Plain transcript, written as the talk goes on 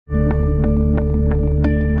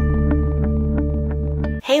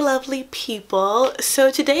Hey lovely people. So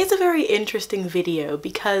today is a very interesting video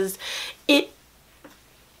because it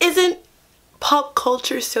isn't pop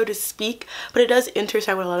culture, so to speak, but it does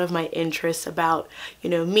intersect with a lot of my interests about,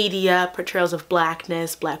 media, portrayals of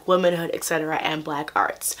blackness, black womanhood, etc., and black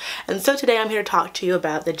arts. And so today I'm here to talk to you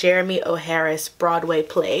about the Jeremy O. Harris Broadway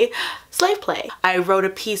play, Slave Play. I wrote a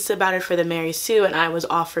piece about it for the Mary Sue and I was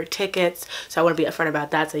offered tickets, so I want to be upfront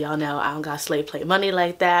about that so y'all know I don't got Slave Play money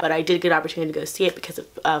like that, but I did get an opportunity to go see it because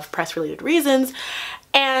of press-related reasons.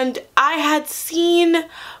 And I had seen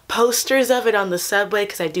posters of it on the subway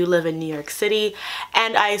because I do live in New York City,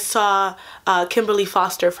 and I saw Kimberly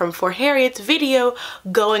Foster from For Harriet's video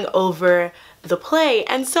going over the play,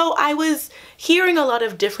 and so I was hearing a lot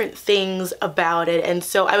of different things about it, and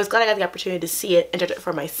so I was glad I got the opportunity to see it and judge it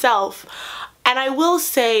for myself. And I will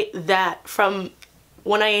say that from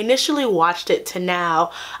when I initially watched it to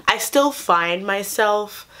now, I still find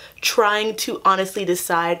myself trying to honestly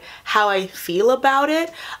decide how I feel about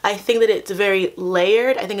it. I think that it's very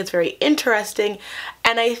layered, I think it's very interesting,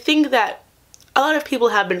 and I think that a lot of people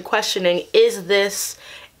have been questioning, is this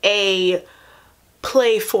a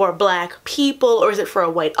play for black people or is it for a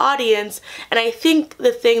white audience? And I think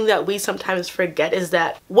the thing that we sometimes forget is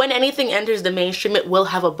that when anything enters the mainstream, it will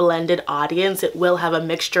have a blended audience, it will have a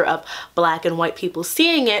mixture of black and white people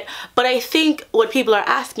seeing it, but I think what people are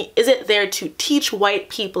asking, is it there to teach white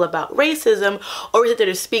people about racism, or is it there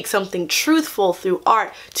to speak something truthful through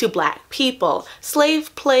art to black people?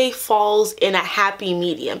 Slave Play falls in a happy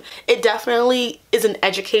medium. It definitely is an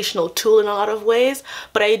educational tool in a lot of ways,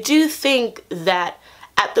 but I do think that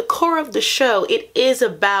at the core of the show, it is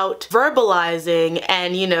about verbalizing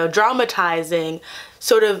and, dramatizing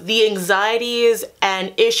sort of the anxieties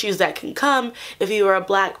and issues that can come if you are a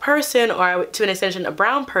black person, or to an extension a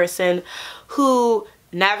brown person, who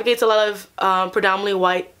navigates a lot of predominantly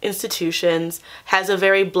white institutions, has a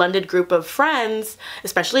very blended group of friends,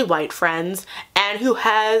 especially white friends, and who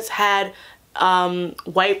has had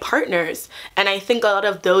white partners. And I think a lot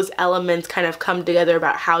of those elements kind of come together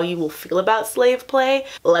about how you will feel about Slave Play.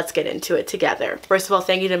 Let's get into it together. First of all,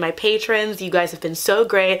 thank you to my patrons. You guys have been so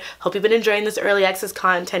great. Hope you've been enjoying this early access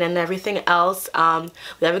content and everything else.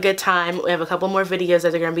 We have a good time. We have a couple more videos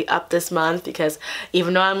that are going to be up this month because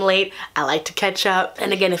even though I'm late, I like to catch up.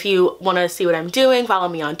 And again, if you want to see what I'm doing, follow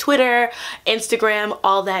me on Twitter, Instagram,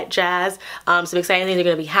 all that jazz. Some exciting things are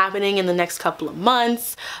going to be happening in the next couple of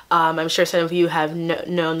months. I'm sure some of you have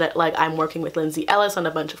known that I'm working with Lindsay Ellis on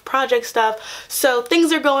a bunch of project stuff, so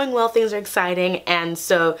things are going well, things are exciting, and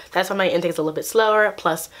so that's why my intake's a little bit slower.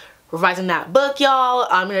 Plus revising that book, y'all.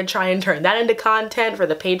 I'm gonna try and turn that into content for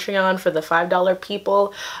the Patreon for the $5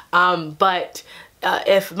 people, but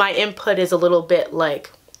if my input is a little bit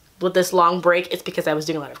with this long break, it's because I was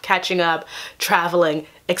doing a lot of catching up, traveling,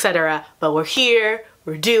 etc. But we're here,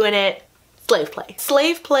 we're doing it. Slave Play.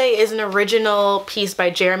 Slave Play is an original piece by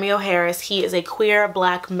Jeremy O. Harris. He is a queer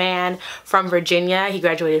black man from Virginia. He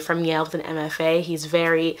graduated from Yale with an MFA. He's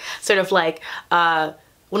very sort of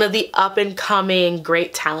one of the up-and-coming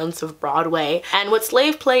great talents of Broadway. And what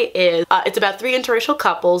Slave Play is, it's about three interracial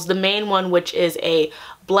couples. The main one, which is a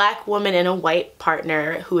black woman and a white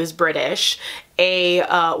partner who is British, a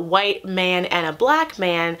white man and a black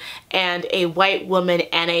man, and a white woman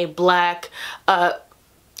and a black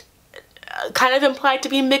kind of implied to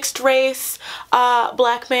be mixed race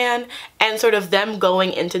black man, and sort of them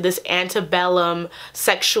going into this antebellum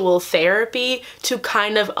sexual therapy to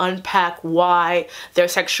kind of unpack why their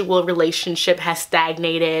sexual relationship has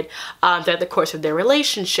stagnated throughout the course of their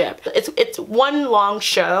relationship. It's one long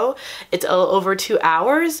show. It's over 2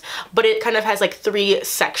 hours, but it kind of has three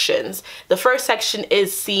sections. The first section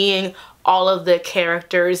is seeing all of the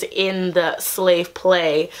characters in the Slave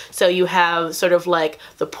Play. So you have sort of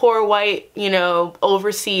the poor white,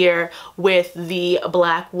 overseer with the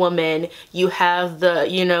black woman. You have the,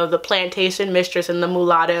 the plantation mistress and the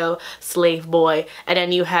mulatto slave boy. And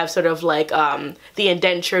then you have sort of the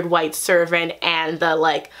indentured white servant and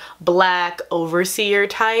the black overseer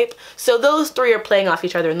type. So those three are playing off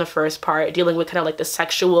each other in the first part, dealing with kind of the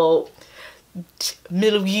sexual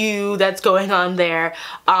milieu that's going on there.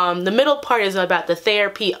 The middle part is about the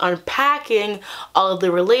therapy, unpacking all of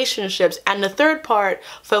the relationships, and the third part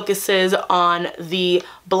focuses on the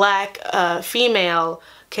black female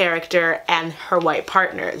character and her white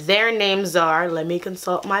partner. Their names are, let me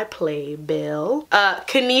consult my playbill,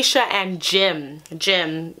 Kanisha and Jim.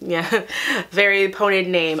 Jim, yeah, very ponied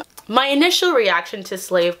name. My initial reaction to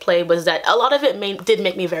slave play was that a lot of it did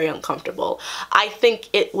make me very uncomfortable. I think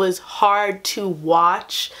it was hard to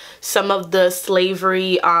watch some of the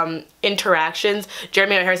slavery interactions.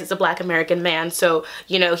 Jeremy O. Harris is a Black American man, so,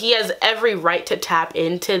 you know, he has every right to tap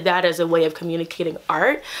into that as a way of communicating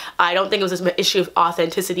art. I don't think it was an issue of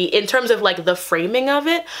authenticity in terms of like the framing of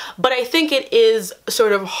it, but I think it is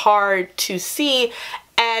sort of hard to see.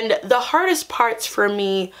 And the hardest parts for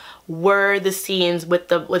me were the scenes with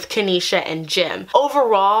Kanisha and Jim.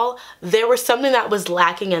 Overall, there was something that was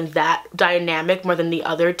lacking in that dynamic more than the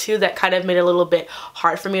other two that kind of made it a little bit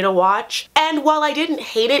hard for me to watch. And while I didn't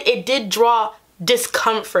hate it, it did draw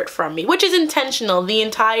discomfort from me, which is intentional. The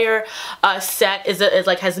entire set is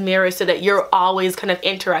like has mirrors so that you're always kind of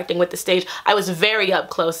interacting with the stage. I was very up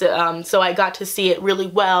close, so I got to see it really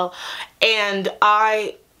well, and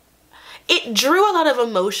it drew a lot of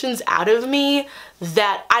emotions out of me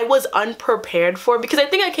that I was unprepared for, because I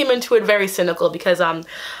think I came into it very cynical because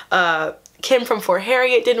Kim from For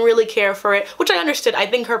Harriet didn't really care for it, which I understood. I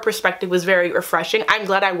think her perspective was very refreshing. I'm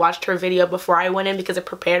glad I watched her video before I went in because it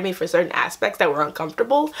prepared me for certain aspects that were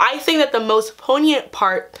uncomfortable. I think that the most poignant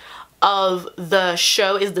part of the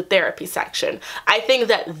show is the therapy section. I think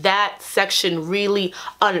that that section really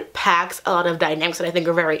unpacks a lot of dynamics that I think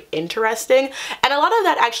are very interesting, and a lot of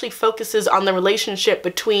that actually focuses on the relationship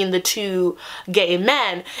between the two gay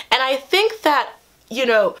men. And I think that, you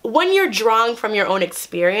know, when you're drawing from your own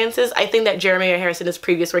experiences, I think that Jeremy O. Harris in his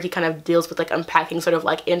previous work, he kind of deals with like unpacking sort of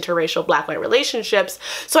like interracial Black-white relationships.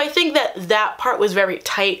 So I think that that part was very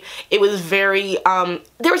tight. It was very,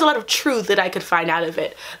 there was a lot of truth that I could find out of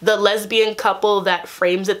it. The lesbian couple that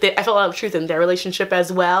frames it, I felt a lot of truth in their relationship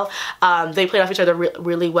as well. They played off each other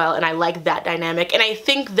really well, and I like that dynamic. And I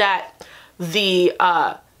think that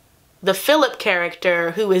the Philip character,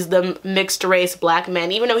 who is the mixed race Black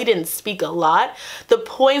man, even though he didn't speak a lot, the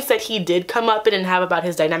points that he did come up in and have about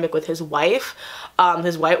his dynamic with his wife,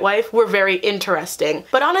 his white wife, were very interesting.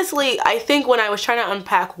 But honestly, I think when I was trying to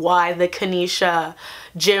unpack why the Kanisha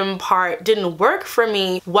Jim part didn't work for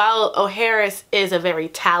me, while O. Harris is a very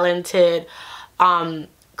talented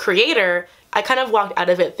creator, I kind of walked out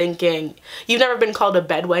of it thinking, you've never been called a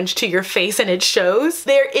bedwench to your face, and it shows.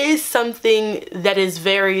 There is something that is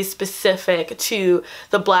very specific to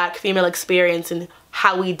the Black female experience and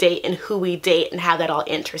how we date and who we date and how that all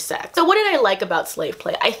intersects. So what did I like about slave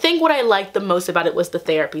play? I think what I liked the most about it was the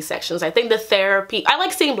therapy sections. I think the therapy, I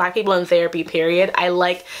like seeing Black people in therapy, period. I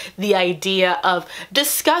like the idea of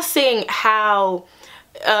discussing how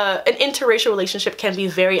an interracial relationship can be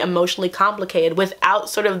very emotionally complicated without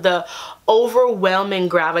sort of the overwhelming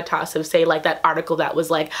gravitas of, say, like that article that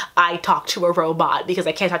was like, I talk to a robot because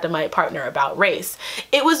I can't talk to my partner about race.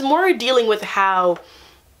 It was more dealing with how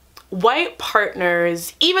white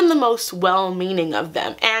partners, even the most well-meaning of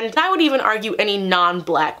them, and I would even argue any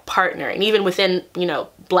non-Black partner, and even within, you know,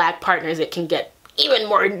 Black partners, it can get even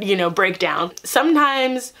more, you know, breakdown.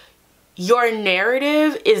 Sometimes your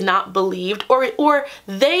narrative is not believed, or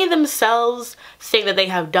they themselves think that they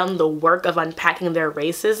have done the work of unpacking their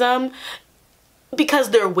racism because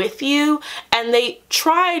they're with you, and they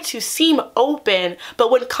try to seem open,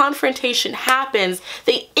 but when confrontation happens,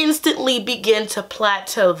 they instantly begin to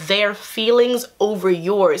plateau their feelings over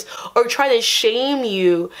yours or try to shame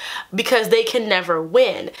you because they can never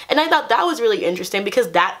win. And I thought that was really interesting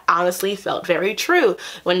because that honestly felt very true.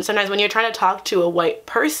 Sometimes when you're trying to talk to a white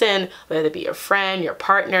person, whether it be your friend, your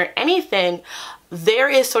partner, anything, there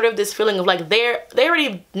is sort of this feeling of like they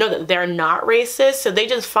already know that they're not racist, so they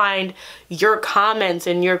just find your comments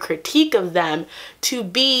and your critique of them to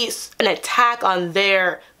be an attack on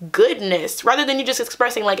their goodness, rather than you just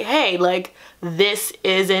expressing like, hey, like, this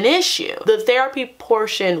is an issue. The therapy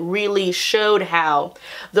portion really showed how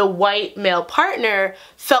the white male partner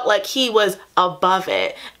felt like he was above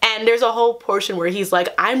it. And there's a whole portion where he's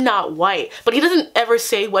like, I'm not white, but he doesn't ever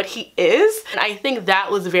say what he is. And I think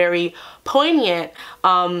that was very poignant,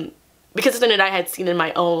 because it's something that I had seen in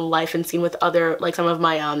my own life and seen with other, like some of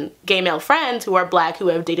my gay male friends who are Black who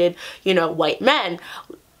have dated, you know, white men,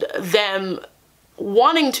 them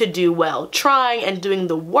wanting to do well, trying and doing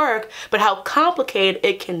the work, but how complicated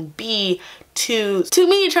it can be to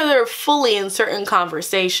meet each other fully in certain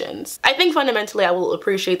conversations. I think fundamentally I will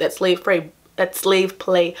appreciate that slave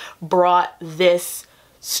play brought this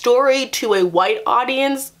story to a white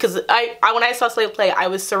audience, because when I saw slave play, I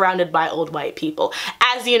was surrounded by old white people,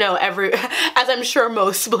 as you know, as I'm sure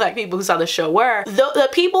most Black people who saw the show were. The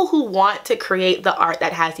people who want to create the art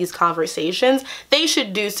that has these conversations, they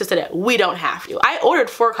should do so that we don't have to. I ordered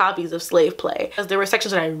 4 copies of slave play because there were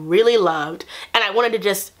sections that I really loved, and I wanted to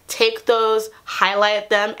just take those, highlight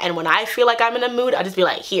them, and when I feel like I'm in a mood, I'll just be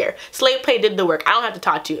like, here, slave play did the work. I don't have to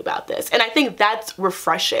talk to you about this. And I think that's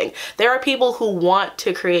refreshing. There are people who want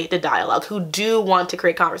to create the dialogue, who do want to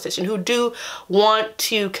create conversation, who do want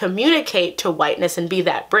to communicate to whiteness and be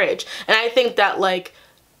that bridge. And I think that, like,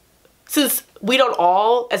 since we don't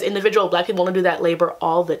all, as individual Black people, want to do that labor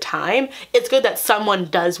all the time, it's good that someone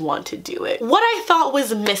does want to do it. What I thought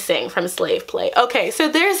was missing from slave play. Okay, so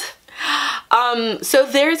there's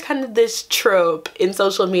kind of this trope in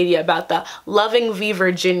social media about the loving v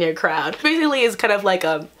Virginia crowd. Basically is kind of like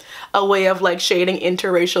a way of like shading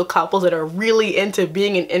interracial couples that are really into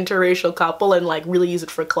being an interracial couple and like really use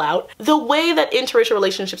it for clout. The way that interracial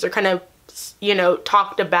relationships are kind of, you know,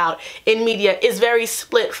 talked about in media is very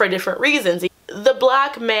split for different reasons. The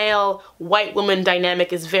Black male, white woman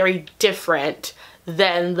dynamic is very different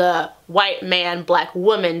than the white man, Black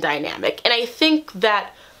woman dynamic. And I think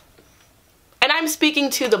that, and I'm speaking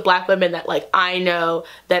to the Black women that like I know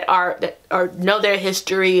that know their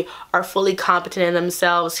history, are fully competent in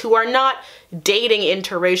themselves, who are not dating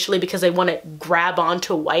interracially because they want to grab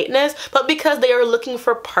onto whiteness, but because they are looking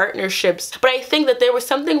for partnerships. But I think that there was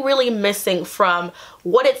something really missing from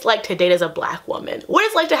what it's like to date as a Black woman. What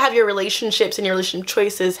it's like to have your relationships and your relationship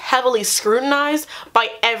choices heavily scrutinized by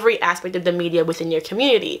every aspect of the media within your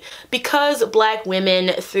community. Because Black women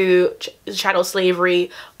through chattel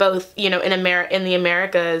slavery, both, you know, in the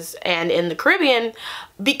Americas and in the Caribbean,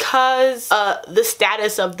 because the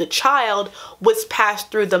status of the child was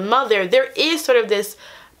passed through the mother, there is sort of this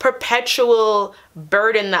perpetual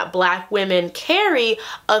burden that Black women carry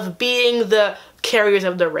of being the carriers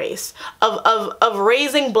of the race, of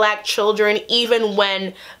raising Black children even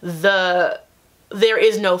when there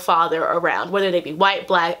is no father around, whether they be white,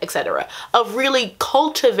 Black, etc. Of really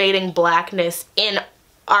cultivating Blackness in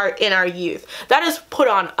our youth. That is put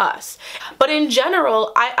on us. But in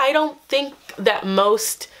general, I don't think that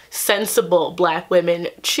most sensible Black women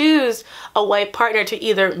choose a white partner to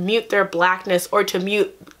either mute their Blackness or to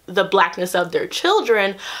mute the Blackness of their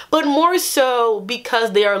children, but more so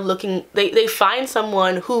because they are looking, they find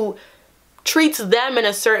someone who treats them in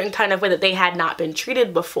a certain kind of way that they had not been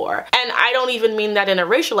treated before. And I don't even mean that in a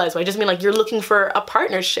racialized way. I just mean like you're looking for a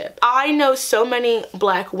partnership. I know so many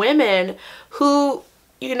Black women who,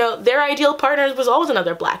 you know, their ideal partner was always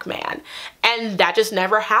another Black man, and that just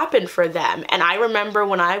never happened for them. And I remember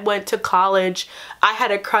when I went to college, I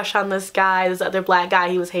had a crush on this guy, this other Black guy.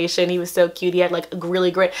 He was Haitian. He was so cute. He had like a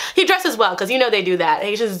really great, he dresses well, because you know they do that.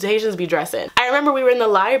 Haitians be dressing. I remember we were in the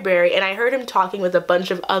library and I heard him talking with a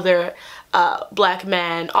bunch of other Black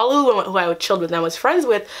men, all who I chilled with and was friends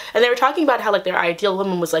with, and they were talking about how like their ideal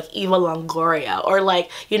woman was like Eva Longoria, or like,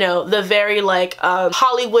 you know, the very like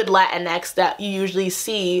Hollywood Latinx that you usually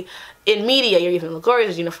see in media. You're Eva Longoria,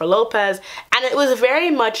 there's Jennifer Lopez, and it was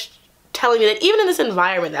very much telling me that even in this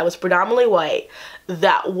environment that was predominantly white,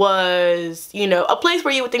 that was, you know, a place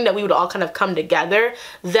where you would think that we would all kind of come together,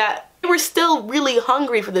 that we were still really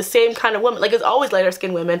hungry for the same kind of woman. Like, it's always lighter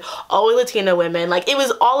skinned women, always Latina women. Like, it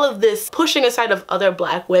was all of this pushing aside of other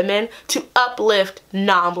Black women to uplift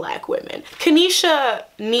non-Black women. Kanisha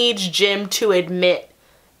needs Jim to admit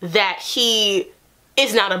that he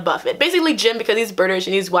is not above it. Basically, Jim, because he's British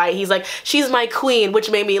and he's white, he's like, she's my queen, which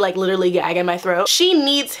made me like literally gag in my throat. She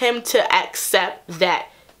needs him to accept that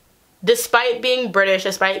despite being British,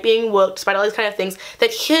 despite being woke, despite all these kind of things,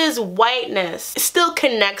 that his whiteness still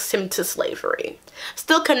connects him to slavery,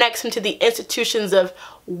 still connects him to the institutions of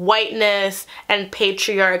whiteness and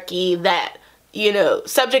patriarchy that, you know,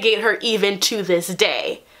 subjugate her even to this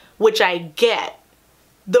day, which I get.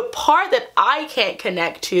 The part that I can't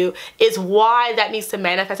connect to is why that needs to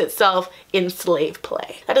manifest itself in slave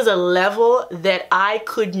play. That is a level that I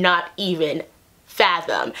could not even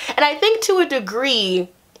fathom. And I think to a degree,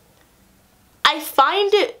 I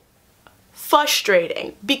find it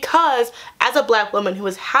frustrating because as a Black woman who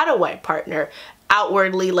has had a white partner,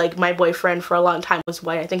 outwardly, like my boyfriend for a long time was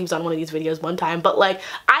white. I think he was on one of these videos one time, but like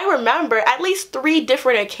I remember at least 3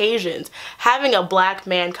 different occasions having a Black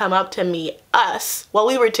man come up to me, while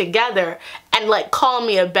we were together, and like call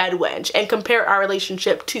me a bedwench and compare our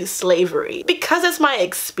relationship to slavery. Because it's my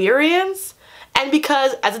experience, and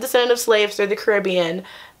because as a descendant of slaves through the Caribbean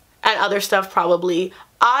and other stuff probably,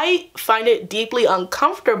 I find it deeply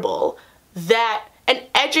uncomfortable that an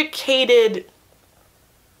educated,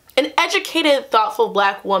 thoughtful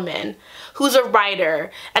Black woman who's a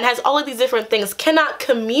writer and has all of these different things cannot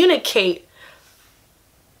communicate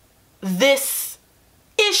this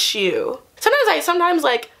issue. Sometimes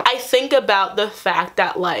I think about the fact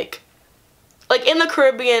that like like in the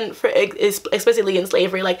Caribbean, especially in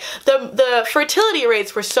slavery, like the fertility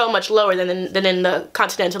rates were so much lower than in the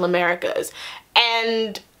continental Americas,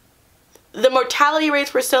 and the mortality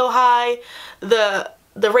rates were so high, the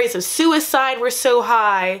rates of suicide were so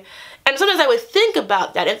high. And sometimes I would think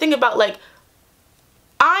about that and think about, like,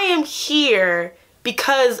 I am here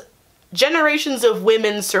because generations of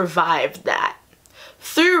women survived that.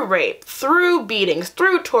 Through rape, through beatings,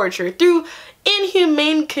 through torture, through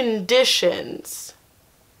inhumane conditions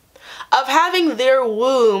of having their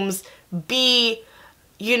wombs be,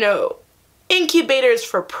 you know, incubators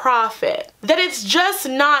for profit. That it's just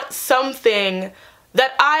not something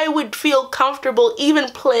that I would feel comfortable even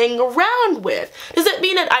playing around with. Does it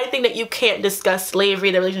mean that I think that you can't discuss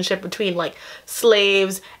slavery, the relationship between like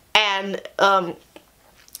slaves and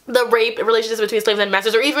the rape relationships between slaves and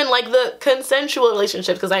masters, or even like the consensual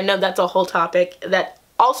relationships, because I know that's a whole topic that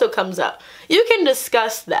also comes up. You can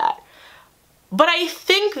discuss that. But I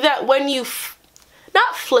think that when you,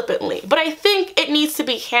 not flippantly, but I think it needs to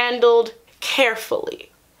be handled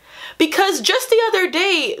carefully. Because just the other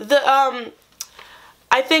day,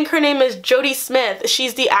 I think her name is Jodie Smith.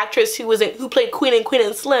 She's the actress who played Queen in Queen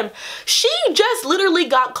and Slim. She just literally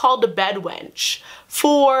got called a bedwench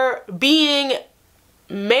for being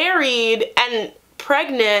married and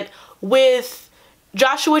pregnant with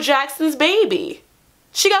Joshua Jackson's baby.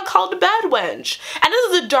 She got called a bedwench. And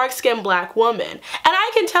this is a dark-skinned black woman. And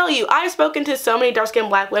I can tell you, I've spoken to so many dark-skinned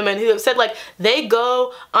black women who have said, like, they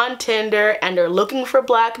go on Tinder and they're looking for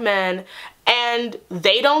black men and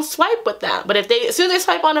they don't swipe with them. But as soon as they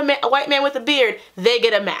swipe on a white man with a beard, they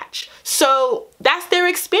get a match. So that's their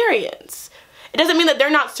experience. It doesn't mean that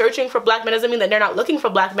they're not searching for black men. It doesn't mean that they're not looking for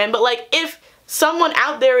black men. But like, if someone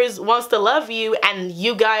out there wants to love you and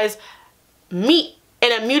you guys meet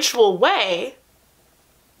in a mutual way,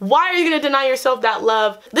 why are you going to deny yourself that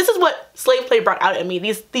love? This is what slave play brought out in me.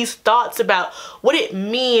 These thoughts about what it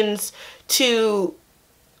means to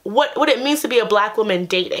what it means to be a black woman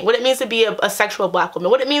dating, what it means to be a sexual black woman,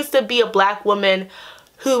 what it means to be a black woman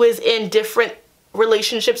who is in different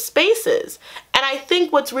relationship spaces. And I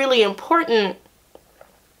think what's really important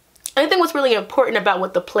about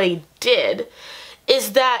what the play did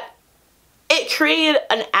is that it created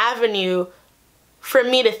an avenue for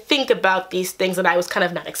me to think about these things that I was kind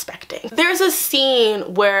of not expecting. There's a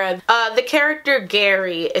scene where the character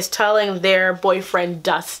Gary is telling their boyfriend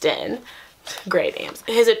Dustin, great names,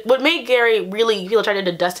 what made Gary really feel attracted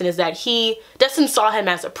to Dustin is that Dustin saw him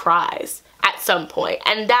as a prize at some point,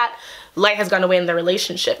 and that light has gone away in their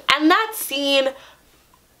relationship. And that scene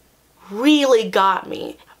really got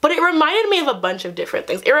me. But it reminded me of a bunch of different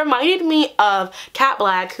things. It reminded me of Kat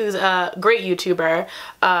Black, who's a great YouTuber.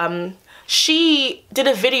 She did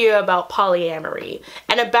a video about polyamory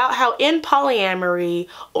and about how in polyamory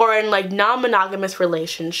or in like non-monogamous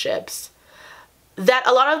relationships, that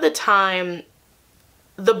a lot of the time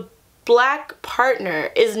the black partner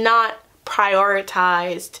is not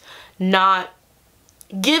prioritized, not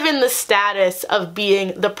given the status of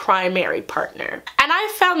being the primary partner. And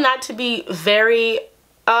I found that to be very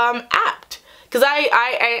apt. Because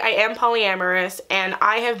I am polyamorous, and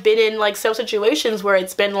I have been in like some situations where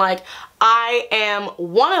it's been like I am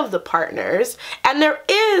one of the partners and there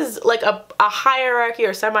is like a hierarchy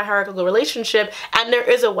or semi-hierarchical relationship and there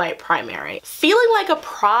is a white primary. Feeling like a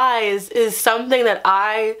prize is something that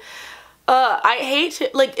I hate to,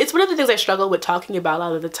 like, it's one of the things I struggle with talking about a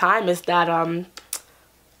lot of the time is that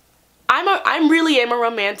I really am a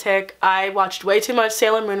romantic. I watched way too much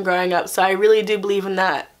Sailor Moon growing up, so I really do believe in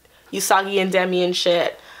that Usagi and Demi and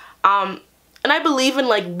shit. And I believe in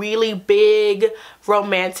like really big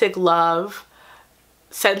romantic love,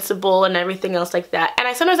 sensible and everything else like that.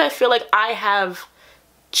 And sometimes I feel like I have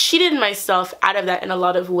cheated myself out of that in a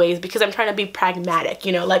lot of ways because I'm trying to be pragmatic,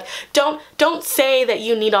 you know, like don't say that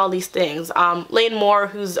you need all these things. Lane Moore,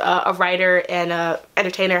 who's a writer and a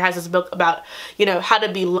entertainer, has this book about, you know, how to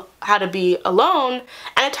be alone,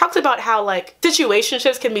 and it talks about how like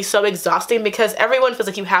situationships can be so exhausting because everyone feels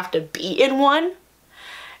like you have to be in one.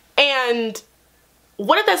 And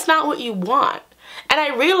what if that's not what you want? And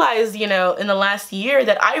I realized, you know, in the last year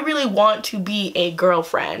that I really want to be a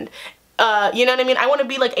girlfriend. You know what I mean? I want to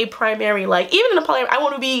be like a primary, like even in a polyamory,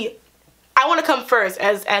 I want to come first,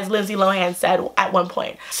 as Lindsay Lohan said at one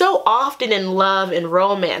point. So often in love and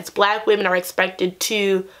romance, black women are expected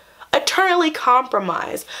to eternally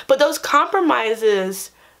compromise. But those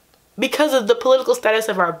compromises, because of the political status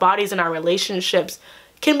of our bodies and our relationships,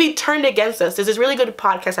 can be turned against us. There's this really good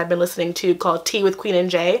podcast I've been listening to called Tea with Queen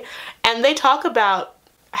and Jay, and they talk about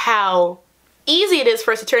how easy it is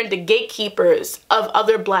for us to turn into gatekeepers of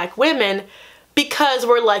other black women because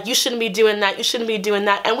we're like, you shouldn't be doing that, you shouldn't be doing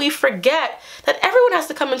that. And we forget that everyone has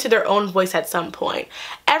to come into their own voice at some point.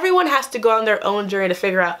 Everyone has to go on their own journey to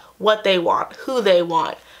figure out what they want, who they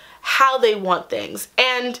want, how they want things.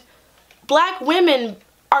 And Black women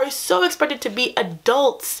are so expected to be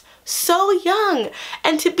adults so young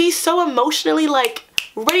and to be so emotionally like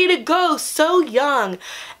ready to go so young.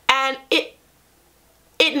 And it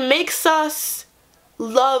makes us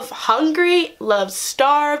love hungry, love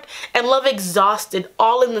starved, and love exhausted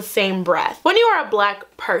all in the same breath. When you are a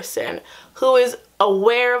Black person who is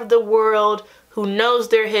aware of the world, who knows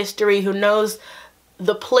their history, who knows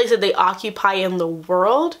the place that they occupy in the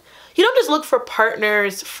world, you don't just look for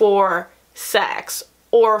partners for sex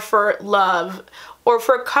or for love or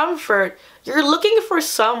for comfort. You're looking for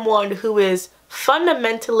someone who is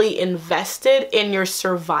fundamentally invested in your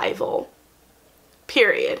survival.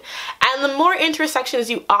 Period. And the more intersections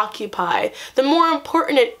you occupy, the more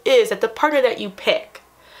important it is that the partner that you pick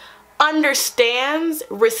understands,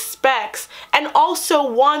 respects, and also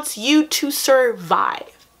wants you to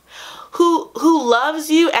survive. Who loves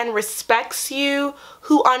you and respects you,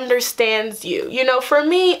 who understands you. You know, for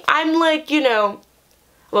me, I'm like, you know,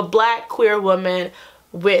 I'm a Black queer woman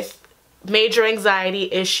with major anxiety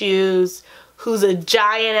issues, who's a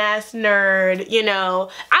giant ass nerd, you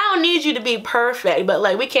know. I don't need you to be perfect, but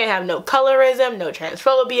like we can't have no colorism, no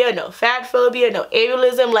transphobia, no fat phobia, no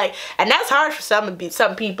ableism, like, and that's hard for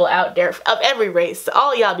some people out there of every race. So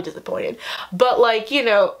all y'all be disappointed. But like, you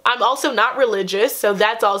know, I'm also not religious, so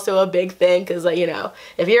that's also a big thing, because like, you know,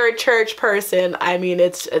 if you're a church person, I mean,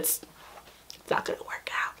 it's not gonna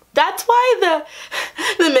work out. That's why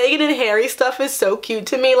the Meghan and Harry stuff is so cute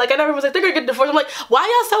to me. Like, I know everyone's like, they're gonna get divorced. I'm like, why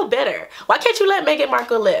y'all so bitter? Why can't you let Meghan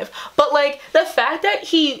Markle live? But like, the fact that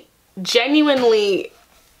he genuinely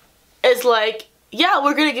is like, yeah,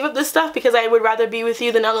 we're gonna give up this stuff because I would rather be with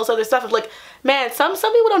you than all this other stuff. It's like, man, some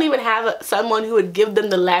people don't even have someone who would give them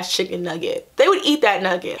the last chicken nugget. They would eat that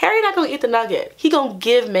nugget. Harry not gonna eat the nugget. He gonna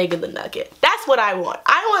give Meghan the nugget. That's what I want.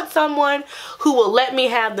 I want someone who will let me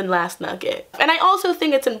have the last nugget. And I also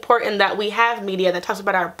think it's important that we have media that talks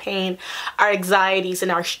about our pain, our anxieties,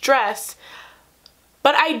 and our stress.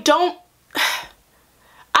 But I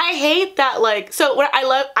hate that, like, so when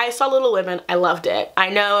I saw Little Women, I loved it. I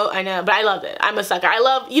know, but I loved it. I'm a sucker. I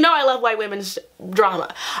love white women's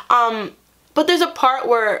drama. But there's a part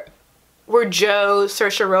where Joe,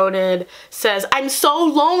 Saoirse Ronan, says, "I'm so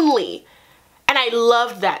lonely." And I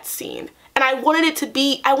loved that scene. And I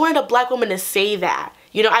wanted a Black woman to say that.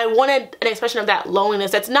 You know, I wanted an expression of that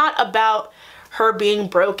loneliness that's not about her being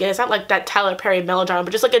broken. It's not like that Tyler Perry melodrama,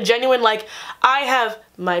 but just like a genuine, like, I have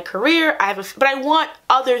my career, but I want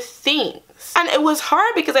other things. And it was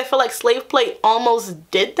hard because I feel like Slave Play almost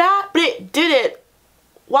did that, but it did it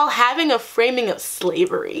while having a framing of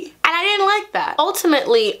slavery. And I didn't like that.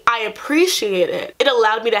 Ultimately, I appreciate it. It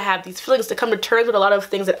allowed me to have these feelings, to come to terms with a lot of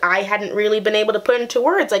things that I hadn't really been able to put into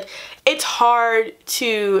words. Like, it's hard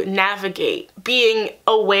to navigate being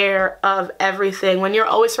aware of everything when you're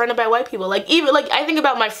always surrounded by white people. Like, even, like, I think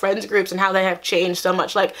about my friends groups and how they have changed so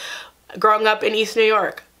much. Like, growing up in East New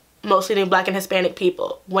York, mostly named Black and Hispanic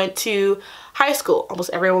people. Went to high school, almost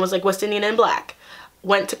everyone was like West Indian and Black.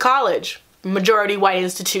 Went to college, majority white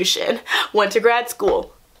institution. Went to grad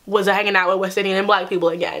school, was hanging out with West Indian and Black people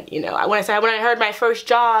again. You know, when I heard my first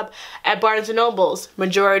job at Barnes and Nobles,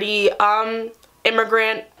 majority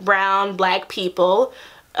immigrant, brown, Black people.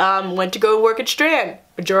 Went to go work at Strand,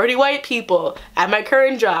 majority white people. At my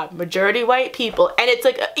current job, majority white people. And it's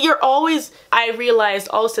like, I realized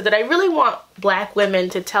also that I really want Black women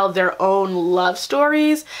to tell their own love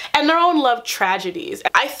stories and their own love tragedies.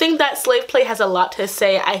 I think that Slave Play has a lot to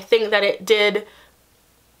say. I think that it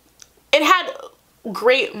had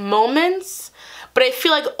great moments, but I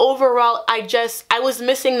feel like overall I was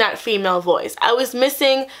missing that female voice. I was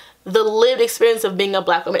missing the lived experience of being a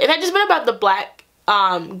Black woman. If it had just been about the Black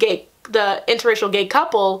the interracial gay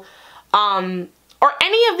couple, or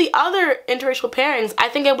any of the other interracial pairings, I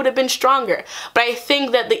think it would have been stronger. But I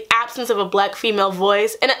think that the absence of a Black female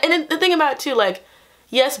voice, and the thing about it too, like,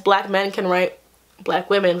 yes, Black men can write Black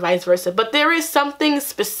women and vice versa, but there is something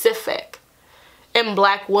specific in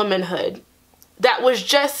Black womanhood that was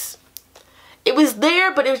just, it was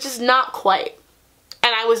there, but it was just not quite.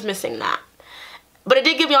 And I was missing that. But it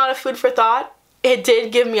did give me a lot of food for thought. It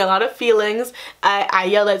did give me a lot of feelings. I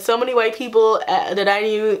yelled at so many white people that I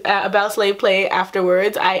knew about Slave Play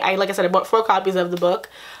afterwards. Like I said, I bought 4 copies of the book.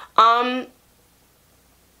 It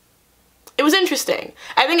was interesting.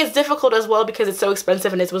 I think it's difficult as well because it's so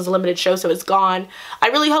expensive and it was a limited show, so it's gone. I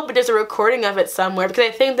really hope there's a recording of it somewhere, because I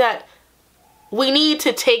think that we need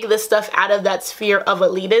to take this stuff out of that sphere of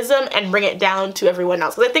elitism and bring it down to everyone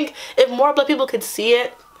else. Because I think if more Black people could see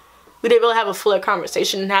it, we'd be able to have a fuller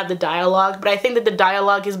conversation and have the dialogue. But I think that the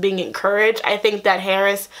dialogue is being encouraged. I think that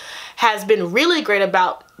Harris has been really great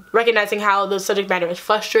about recognizing how the subject matter is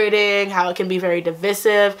frustrating, how it can be very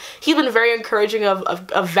divisive. He's been very encouraging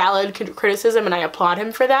of valid criticism, and I applaud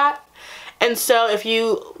him for that. And so if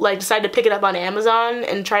you like decide to pick it up on Amazon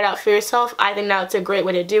and try it out for yourself, I think that's a great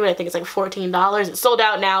way to do it. I think it's like $14. It's sold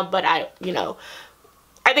out now, but I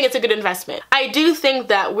think it's a good investment. I do think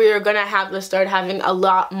that we're gonna have to start having a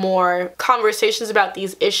lot more conversations about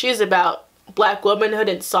these issues, about Black womanhood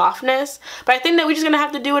and softness, but I think that we're just gonna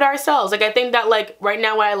have to do it ourselves. Like, I think that, like, right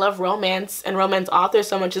now why I love romance and romance authors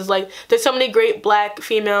so much is, like, there's so many great Black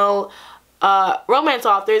female romance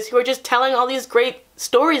authors who are just telling all these great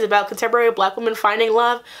stories about contemporary Black women finding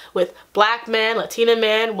love with Black men, Latina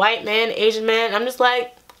men, white men, Asian men. I'm just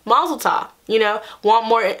like, mazel tov, you know. Want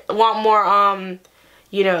more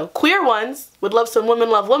you know, queer ones. Would love some women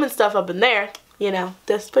love women stuff up in there. You know,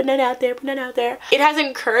 just putting it out there, putting it out there. It has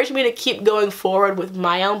encouraged me to keep going forward with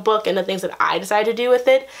my own book and the things that I decide to do with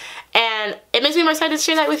it. And it makes me more excited to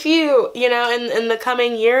share that with you, you know, in the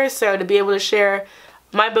coming year or so, to be able to share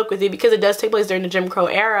my book with you, because it does take place during the Jim Crow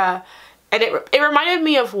era. And it reminded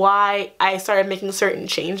me of why I started making certain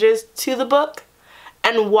changes to the book,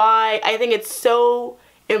 and why I think it's so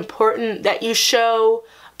important that you show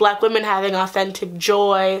Black women having authentic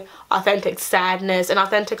joy, authentic sadness, and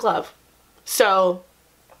authentic love. So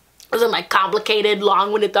those are my complicated,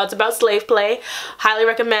 long-winded thoughts about slave play. Highly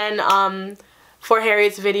recommend for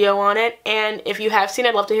Harriet's video on it. And if you have seen it,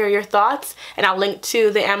 I'd love to hear your thoughts. And I'll link to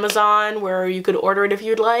the Amazon where you could order it if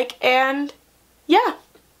you'd like. And yeah,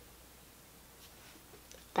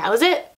 that was it.